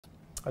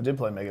I did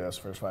play Megadeth's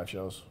first 5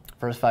 shows.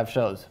 First 5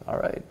 shows. All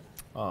right.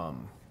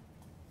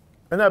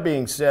 And that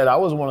being said, I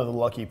was one of the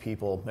lucky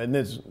people, and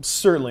there's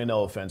certainly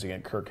no offense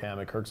against Kirk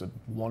Hammett. Kirk's a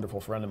wonderful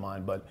friend of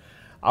mine, but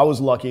I was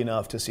lucky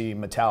enough to see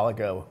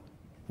Metallica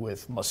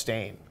with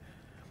Mustaine.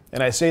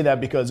 And I say that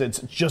because it's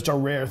just a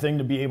rare thing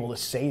to be able to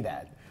say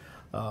that.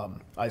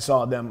 I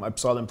saw them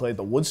play at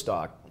the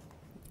Woodstock,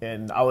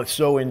 and I was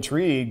so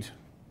intrigued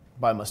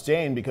by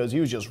Mustaine because he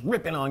was just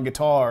ripping on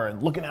guitar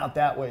and looking out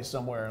that way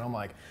somewhere, and I'm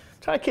like,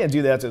 I can't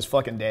do that this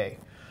fucking day.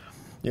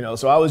 You know,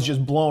 so I was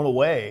just blown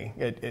away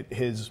at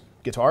his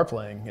guitar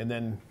playing, and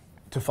then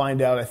to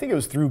find out, I think it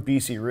was through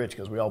BC Rich,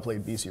 because we all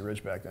played BC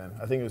Rich back then.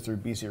 I think it was through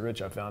BC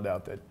Rich I found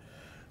out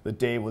that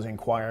Dave was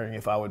inquiring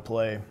if I would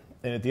play.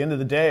 And at the end of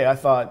the day, I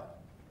thought,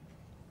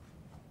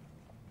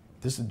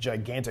 this is a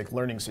gigantic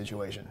learning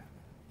situation,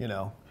 you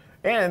know.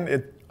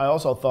 And I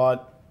also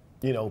thought,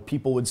 you know,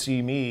 people would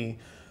see me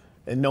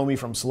and know me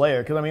from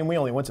Slayer, because I mean, we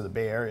only went to the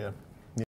Bay Area